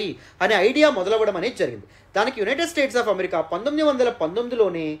చేయాలి అనే ఐడియా మొదలవ్వడం అనేది జరిగింది. దానికి United states of America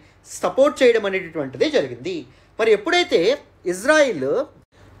 1919లోనే support చేయడం అనేటటువంటిదే జరిగింది. మరి ఎప్పుడైతే ఇజ్రాయిల్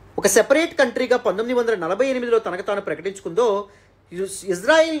ఒక సెపరేట్ కంట్రీగా 1948లో తనకు తాను ప్రకటించుకుందో,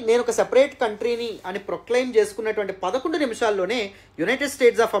 ఇజ్రాయిల్ నేను ఒక సెపరేట్ కంట్రీని అని ప్రొక్లెయిమ్ చేసుకున్నటువంటి 11 నిమిషాల్లోనే United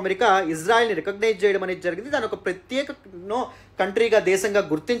states of America ఇజ్రాయిల్ని recognise చేయడం అనేది జరిగింది. దాని ఒక ప్రత్యేక కంట్రీగా, దేశంగా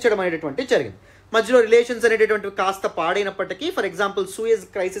గుర్తించడం అనేటటువంటి జరిగింది. మధ్యలో రిలేషన్స్ అనేటటువంటివి కాస్త పాడైనప్పటికీ, ఫర్ ఎగ్జాంపుల్ సూయజ్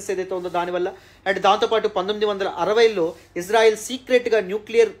క్రైసిస్ ఏదైతే ఉందో దానివల్ల, అండ్ దాంతోపాటు 1960లో ఇజ్రాయెల్ సీక్రెట్గా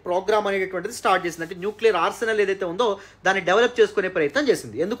న్యూక్లియర్ ప్రోగ్రామ్ అనేటటువంటిది స్టార్ట్ చేసింది. అంటే న్యూక్లియర్ ఆర్సెనల్ ఏదైతే ఉందో దాన్ని డెవలప్ చేసుకునే ప్రయత్నం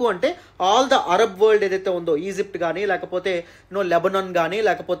చేసింది. ఎందుకు అంటే ఆల్ ద అరబ్ వరల్డ్ ఏదైతే ఉందో, ఈజిప్ట్ కానీ, లేకపోతే లెబనాన్ కానీ,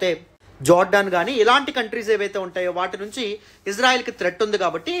 లేకపోతే జార్డాన్ కానీ, ఇలాంటి కంట్రీస్ ఏవైతే ఉంటాయో వాటి నుంచి ఇజ్రాయెల్కి థ్రెట్ ఉంది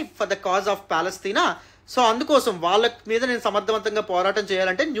కాబట్టి, for the cause of Palestine. So అందుకోసం వాళ్ళ మీద నేను సమర్థవంతంగా పోరాటం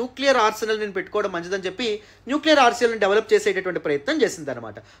చేయాలంటే న్యూక్లియర్ ఆర్సెనల్ నేను పెట్టుకోవడం మంచిదని చెప్పి న్యూక్లియర్ ఆర్సెనల్ని డెవలప్ చేసేటటువంటి ప్రయత్నం చేసింది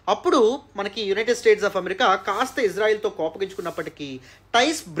అనమాట. అప్పుడు మనకి యునైటెడ్ స్టేట్స్ ఆఫ్ అమెరికా కాస్త ఇజ్రాయెల్తో కోపగించుకున్నప్పటికీ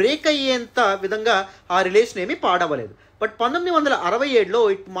టైస్ బ్రేక్ అయ్యేంత విధంగా ఆ రిలేషన్ ఏమీ పాడవలేదు. But 1967లో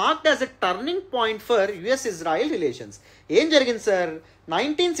it marked as a turning point for US Israel relations. ఏం జరిగింది సార్?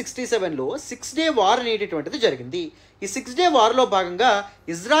 1967లో 6 డే వార్ అనేటటువంటిది జరిగింది. ఈ 6 డే వార్లో భాగంగా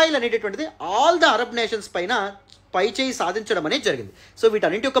ఇజ్రాయెల్ అనేటటువంటిది ఆల్ ద అరబ్ నేషన్స్ పైన పై చేయి సాధించడం అనేది జరిగింది. సో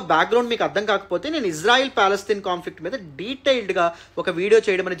వీటన్నింటి యొక్క బ్యాక్గ్రౌండ్ మీకు అర్థం కాకపోతే నేను ఇజ్రాయెల్ పాలస్తీన్ కాన్ఫ్లిక్ట్ మీద డీటెయిల్డ్గా ఒక వీడియో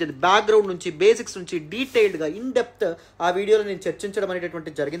చేయడం అనేది జరిగింది. బ్యాక్గ్రౌండ్ నుంచి, బేసిక్స్ నుంచి డీటెయిల్డ్గా ఇన్ డెప్త్ ఆ వీడియోలో నేను చర్చించడం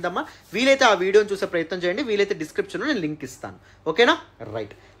అనేటటువంటి జరిగిందమ్మా. వీలైతే ఆ వీడియోని చూసే ప్రయత్నం చేయండి, వీలైతే డిస్క్రిప్షన్లో నేను లింక్ ఇస్తాను. ఓకేనా?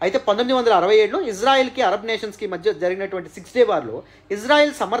 రైట్. అయితే 1967లో ఇజ్రాయెల్కి అరబ్ నేషన్స్కి మధ్య జరిగినటువంటి 6 డే వార్లో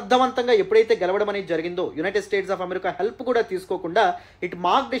ఇజ్రాయెల్ సమర్థవంతంగా ఎప్పుడైతే గెలవడం అనేది జరిగిందో, United states of America help కూడా తీసుకోకుండా, it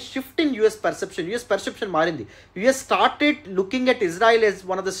marked a shift in US perception. US perception మారింది. US started looking at Israel yes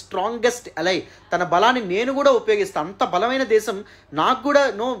one of the strongest అలై. తన బలాన్ని నేను కూడా ఉపయోగిస్తాను, అంత బలమైన దేశం నాకు కూడా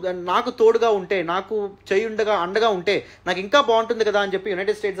నాకు తోడుగా ఉంటే, నాకు అండగా ఉంటే నాకు ఇంకా బాగుంటుంది కదా అని చెప్పి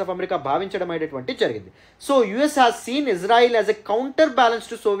యునైటెడ్ స్టేట్స్ ఆఫ్ అమెరికా భావించడం అనేటువంటి జరిగింది. So US has seen Israel as a counter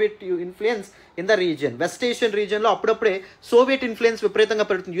balance to Soviet influence in the region. West Asian రీజియన్లో అప్పుడప్పుడే సోవియట్ ఇన్ఫ్లుయెన్స్ విపరీతంగా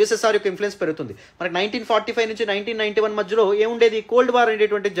పెరుగుతుంది, యూఎస్ఎస్ఆర్ యొక్క ఇన్ఫ్లుయెన్స్ పెరుగుతుంది. మనకి 1945 నుంచి 1991 మధ్యలో ఏముండేది? కోల్డ్ వార్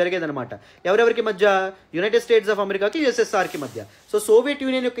అనేటువంటిది జరిగేదనమాట. ఎవరెవరికి మధ్య? యునైటెడ్ స్టేట్స్ ఆఫ్ అమెరికాకి, యూఎస్ఎస్ఆర్కి మధ్య. సో సోవియట్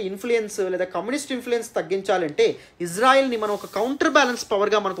యూనియన్ యొక్క ఇన్ఫ్లుయెన్స్ లేదా కమ్యూనిస్ట్ ఇన్ఫ్లుయెన్స్ తగ్గించాలంటే ఇజ్రాయెల్ని మనం ఒక కౌంటర్ బ్యాలెన్స్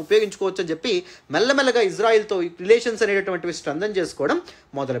పవర్గా మనకు ఉపయోగించుకోవచ్చు అని చెప్పి మెల్లమెల్లగా ఇజ్రాయెల్తో రిలేషన్స్ అనేటటువంటివి స్ట్రెంథన్ చేసుకోవడం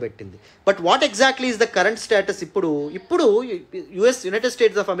మొదలుపెట్టింది. But what exactly is the current status? ఇప్పుడు యునైటెడ్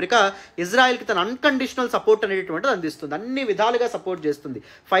స్టేట్స్ ఆఫ్ అమెరికా ఇజ్రాయెల్కి తన అన్కండిషనల్ సపోర్ట్ అనేటటువంటిది అందిస్తుంది, అన్ని విధాలుగా సపోర్ట్ చేస్తుంది,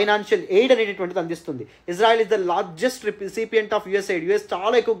 ఫైనాన్షియల్ ఎయిడ్ అనేటటువంటిది అందిస్తుంది. Israel is the largest recipient of US aid. US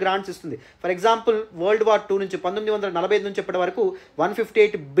చాలా ఎక్కువ గ్రాంట్స్ ఇస్తుంది. ఫర్ ఎగ్జాంపుల్ వరల్డ్ వార్ 2 నుంచి 1945 నుంచి ఇప్పటి వరకు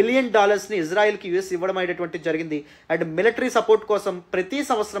 $158 బిలియన్ ఇజ్రాయెల్కి యుఎస్ ఇవ్వడం అనేటువంటిది జరిగింది. అండ్ మిలిటరీ సపోర్ట్ కోసం ప్రతి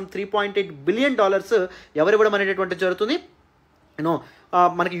సంవత్సరం $3.8 బిలియన్ ఎవరు ఇవ్వడం అనేటువంటిది జరుగుతుంది.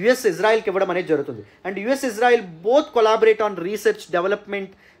 మనకి యుఎస్ ఇజ్రాయెల్కి ఇవ్వడం అనేది జరుగుతుంది. And US Israel both collaborate on research,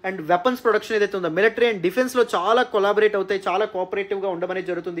 development and weapons production ఏదైతే ఉందో, మిలిటరీ అండ్ డిఫెన్స్లో చాలా కొలాబరేట్ అవుతాయి, చాలా కోఆపరేటివ్గా ఉండడం అనేది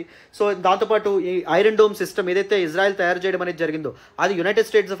జరుగుతుంది. సో దాంతోపాటు ఈ ఐరన్ డోమ్ సిస్టమ్ ఏదైతే ఇజ్రాయెల్ తయారు చేయడం అనేది జరిగిందో అది యునైటెడ్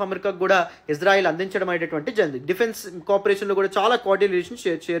స్టేట్స్ ఆఫ్ అమెరికాకు కూడా ఇజ్రాయెల్ అందించడం అనేటువంటి జరిగింది. డిఫెన్స్ కోఆపరేషన్లో కూడా చాలా కోఆర్డినేట్ రిలేషన్స్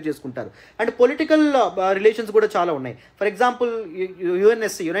షేర్ చేసుకుంటారు. అండ్ పొలిటికల్ రిలేషన్స్ కూడా చాలా ఉన్నాయి. For example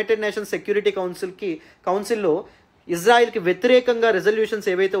UNSC, United nations security కౌన్సిల్లో ఇజ్రాయెల్కి వ్యతిరేకంగా రెజల్యూషన్స్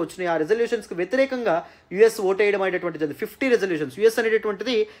ఏవైతే వచ్చినాయో ఆ రెజల్యూషన్స్కి వ్యతిరేకంగా యుఎస్ ఓటేయడం అనేటువంటిది 50 రెజల్యూషన్స్. యుఎస్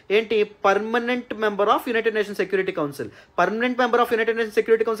అనేటటువంటిది ఏంటి? Permanent member of United nation security council. Permanent member of United nation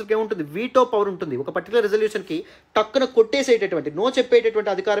security కౌన్సిల్కి ఏముంటుంది? వీటో పవర్ ఉంటుంది. ఒక పర్టికులర్ రెజల్యూషన్కి టక్కున కొట్టేసేటటువంటి, నో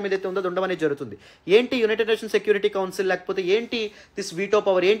చెప్పేటటువంటి అధికారం ఏదైతే ఉందో ఉండడం అనేది జరుగుతుంది. ఏంటి యునైటెడ్ నేషన్ సెక్యూరిటీ కౌన్సిల్, లేకపోతే ఏంటి దిస్ వీటో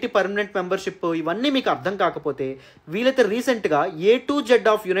పవర్, ఏంటి పర్మనెంట్ మెంబర్షిప్, ఇవన్నీ మీకు అర్థం కాకపోతే వీలైతే రీసెంట్గా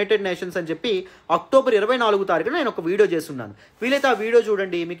A2Z ఆఫ్ యునైటెడ్ నేషన్స్ అని చెప్పి అక్టోబర్ 24 తారీఖున నేను ఒక వీడియో చేస్తున్నాను. వీలైతే ఆ వీడియో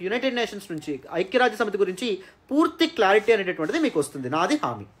చూడండి, మీకు యునైటెడ్ నేషన్స్ నుంచి, ఐక్యరాజ్య సమితి గురించి పూర్తి క్లారిటీ అనేటటువంటిది మీకు వస్తుంది, నాది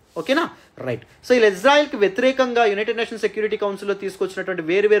హామీ. ఓకేనా? రైట్. సో ఇలా ఇజ్రాయెల్కి వ్యతిరేకంగా యునైటెడ్ నేషన్ సెక్యూరిటీ కౌన్సిల్లో తీసుకొచ్చినటువంటి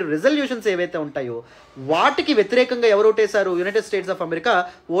వేరు రెజల్యూషన్స్ ఏవైతే ఉంటాయో వాటికి వ్యతిరేకంగా ఎవరు ఓటేశారు? యునైటెడ్ స్టేట్స్ ఆఫ్ అమెరికా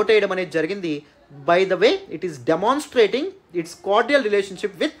ఓటేయడం అనేది జరిగింది. By the way it is demonstrating it's cordial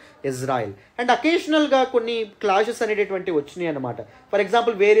relationship with Israel. And అకేషనల్గా కొన్ని క్లాషెస్ అనేటటువంటి వచ్చినాయి అనమాట. For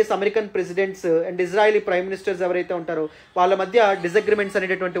example various American presidents and Israeli prime ministers ఎవరైతే ఉంటారో వాళ్ళ మధ్య డిసగ్రిమెంట్స్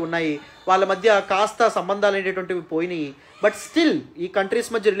అనేటటువంటివి ఉన్నాయి, వాళ్ళ మధ్య కాస్త సంబంధాలు అనేటటువంటివి పోయినాయి. బట్ స్టిల్ ఈ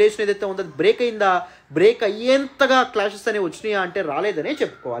కంట్రీస్ మధ్య రిలేషన్ ఏదైతే ఉందో బ్రేక్ అయిందా? బ్రేక్ అయ్యేంతగా క్లాషెస్ అనేవి వచ్చినాయా అంటే రాలేదనే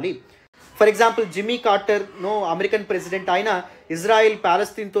చెప్పుకోవాలి. For example Jimmy Carter American president, ఆయన ఇజ్రాయెల్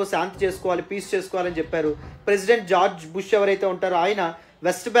పాలస్తీన్తో శాంతి చేసుకోవాలి, పీస్ చేసుకోవాలని చెప్పారు. ప్రెసిడెంట్ జార్జ్ బుష్ ఎవరైతే ఉంటారో ఆయన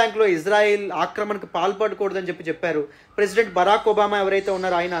వెస్ట్ బ్యాంక్లో ఇజ్రాయెల్ ఆక్రమణకు పాల్పడకూడదని చెప్పారు. ప్రెసిడెంట్ బరాక్ ఒబామా ఎవరైతే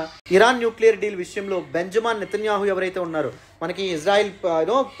ఉన్నారో ఆయన ఇరాన్ న్యూక్లియర్ డీల్ విషయంలో బెంజమిన్ నెతన్యాహు ఎవరైతే ఉన్నారో మనకి ఇజ్రాయెల్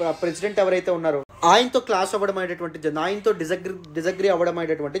ప్రెసిడెంట్ ఎవరైతే ఉన్నారో ఆయనతో క్లాష్ అవ్వడం అనేటువంటి, ఆయనతో డిజగ్రీ అవ్వడం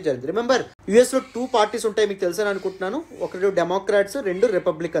అనేటువంటి జరిగింది. రిమెంబర్ యుఎస్లో 2 పార్టీస్ ఉంటాయి, మీకు తెలుసని అనుకుంటున్నాను. ఒకటి డెమోక్రాట్స్, 2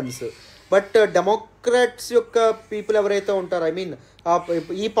 రిపబ్లికన్స్. బట్ డెమోక్రాట్స్ యొక్క పీపుల్ ఎవరైతే ఉంటారో, ఐ మీన్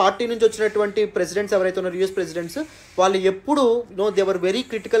ఈ పార్టీ నుంచి వచ్చినటువంటి ప్రెసిడెంట్స్ ఎవరైతే ఉన్నారో, యూఎస్ ప్రెసిడెంట్స్, వాళ్ళు ఎప్పుడు they were very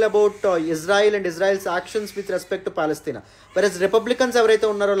critical about Israel and Israel's actions with respect to Palestine. వెరస్ Republicans ఎవరైతే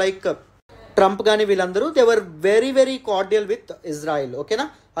ఉన్నారో లైక్ ట్రంప్ కానీ వీళ్ళందరూ they were very very cordial with Israel. ఓకేనా,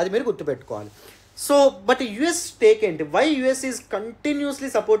 అది మీరు గుర్తుపెట్టుకోవాలి. సో బట్ యుఎస్ టేక్ ఏంటి, why US is continuously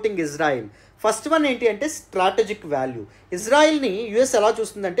supporting Israel? First one ఏంటి అంటే స్ట్రాటజిక్ వాల్యూ. ఇజ్రాయిల్ని యుఎస్ ఎలా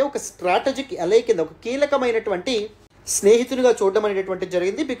చూస్తుందంటే ఒక స్ట్రాటజిక్ ఎలై కింద, ఒక కీలకమైనటువంటి స్నేహితునిగా చూడడం అనేటటువంటిది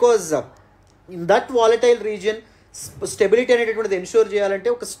జరిగింది. Because in that volatile region stability అనేటటువంటిది ఎన్ష్యూర్ చేయాలంటే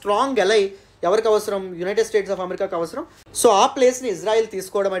ఒక స్ట్రాంగ్ ఎలై ఎవరికి అవసరం? యునైటెడ్ స్టేట్స్ ఆఫ్ అమెరికాకి అవసరం. సో ఆ ప్లేస్ని ఇజ్రాయిల్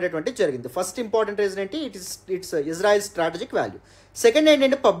తీసుకోవడం అనేటువంటిది జరిగింది. ఫస్ట్ ఇంపార్టెంట్ రీజన్ ఏంటి, it's Israel strategic value. Second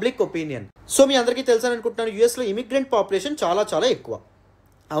ఏంటంటే పబ్లిక్ ఒపీనియన్. సో మీ అందరికీ తెలుసని అనుకుంటున్నాను, యూఎస్లో ఇమిగ్రెంట్ పాపులేషన్ చాలా చాలా ఎక్కువ,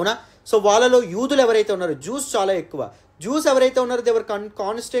 అవునా? సో వాళ్ళలో యూదులు ఎవరైతే ఉన్నారో, జూస్ చాలా ఎక్కువ. జూస్ ఎవరైతే ఉన్నారో దేవర్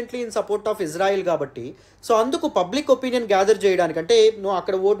constantly in support of Israel కాబట్టి, సో అందుకు పబ్లిక్ ఒపీనియన్ గ్యాదర్ చేయడానికి, అంటే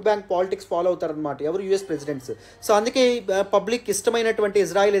అక్కడ ఓట్ బ్యాంక్ పాలిటిక్స్ ఫాలో అవుతారనమాట ఎవరు? US presidents. సో అందుకే పబ్లిక్ ఇష్టమైనటువంటి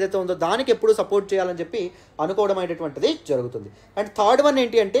ఇజ్రాయిల్ ఏదైతే ఉందో దానికి ఎప్పుడు సపోర్ట్ చేయాలని చెప్పి అనుకోవడం అనేటువంటిది జరుగుతుంది. అండ్ థర్డ్ వన్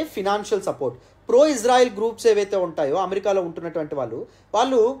ఏంటి అంటే financial support. Pro Israel groups ఏవైతే ఉంటాయో అమెరికాలో ఉంటున్నటువంటి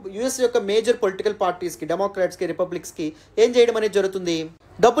వాళ్ళు యూఎస్ యొక్క మేజర్ పొలిటికల్ పార్టీస్కి, డెమోక్రాట్స్కి, రిపబ్లిక్స్కి ఏం చేయడం అనేది జరుగుతుంది?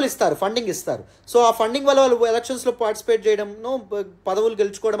 డబ్బులు ఇస్తారు, ఫండింగ్ ఇస్తారు. సో ఆ ఫండింగ్ వల్ల వాళ్ళు ఎలక్షన్స్లో పార్టిసిపేట్ చేయడం, పదవులు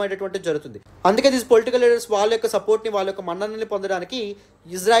గెలుచుకోవడం అనేటువంటిది జరుగుతుంది. అందుకే దీస్ పొలిటికల్ లీడర్స్ వాళ్ళ యొక్క సపోర్ట్ని, వాళ్ళ యొక్క మన్ననని పొందడానికి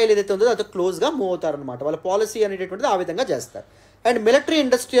ఇజ్రాయిల్ ఏదైతే ఉందో అది క్లోజ్గా మూవ్ అవుతారనమాట. వాళ్ళ పాలసీ అనేటటువంటిది ఆ విధంగా చేస్తారు. And military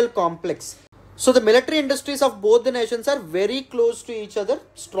industrial complex. So the military industries of both the nations are very close to each other.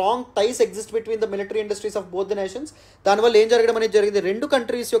 Strong ties exist between the military industries of both the nations. దానివల్ల ఏం జరగడం అనేది జరిగింది, రెండు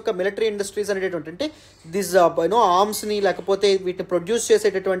కంట్రీస్ యొక్క మిలిటరీ ఇండస్ట్రీస్ అనేటటువంటి, అంటే this ఆర్మ్స్ని లేకపోతే వీటిని ప్రొడ్యూస్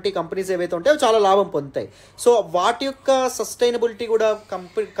చేసేటటువంటి కంపెనీస్ ఏవైతే ఉంటాయో చాలా లాభం పొందుతాయి. సో వాటి యొక్క సస్టైనబిలిటీ కూడా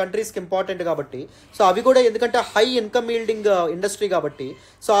కంట్రీస్కి ఇంపార్టెంట్ కాబట్టి, సో అవి కూడా ఎందుకంటే హై ఇన్కమ్ ఈల్డింగ్ ఇండస్ట్రీ కాబట్టి,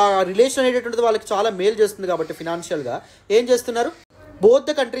 సో ఆ రిలేషన్ అనేటటువంటిది వాళ్ళకి చాలా మేలు చేస్తుంది కాబట్టి ఫినాన్షియల్గా ఏం చేస్తున్నారు, బోత్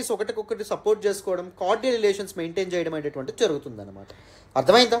ద కంట్రీస్ ఒకటికొకటి సపోర్ట్ చేసుకోవడం, కార్డియల్ రిలేషన్స్ మెయింటైన్ చేయడం అనేటువంటిది జరుగుతుంది అనమాట.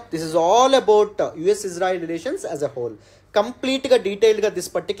 అర్థమైందా? This is all about US Israel relations as a whole. కంప్లీట్గా డీటెయిల్డ్గా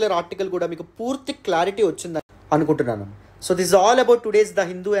దిస్ పర్టికులర్ ఆర్టికల్ కూడా మీకు పూర్తి క్లారిటీ వచ్చిందని అనుకుంటున్నాను. So this all about today's the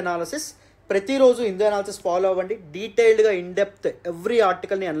Hindu analysis. ప్రతిరోజు హిందూ అనాలిసిస్ ఫాలో అవ్వండి. డీటెయిల్డ్గా ఇన్డెప్త్ ఎవ్రీ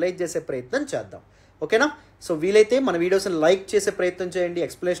ఆర్టికల్ని అనలైజ్ చేసే ప్రయత్నం చేద్దాం. ఓకేనా? సో వీలైతే మన వీడియోస్ని లైక్ చేసే ప్రయత్నం చేయండి,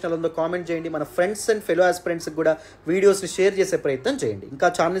 ఎక్స్ప్లెనేషన్ ఎలా ఉందో కామెంట్ చేయండి, మన ఫ్రెండ్స్ అండ్ ఫెలో ఆస్పిరెంట్స్కి కూడా వీడియోస్ని షేర్ చేసే ప్రయత్నం చేయండి. ఇంకా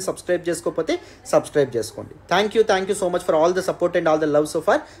ఛానల్ని సబ్స్క్రైబ్ చేసుకోకపోతే సబ్స్క్రైబ్ చేసుకోండి. Thank you so much for all the support and all the love so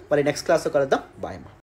far. మరి నెక్స్ట్ క్లాస్లో కలుద్దాం. బాయ్ అమ్మా.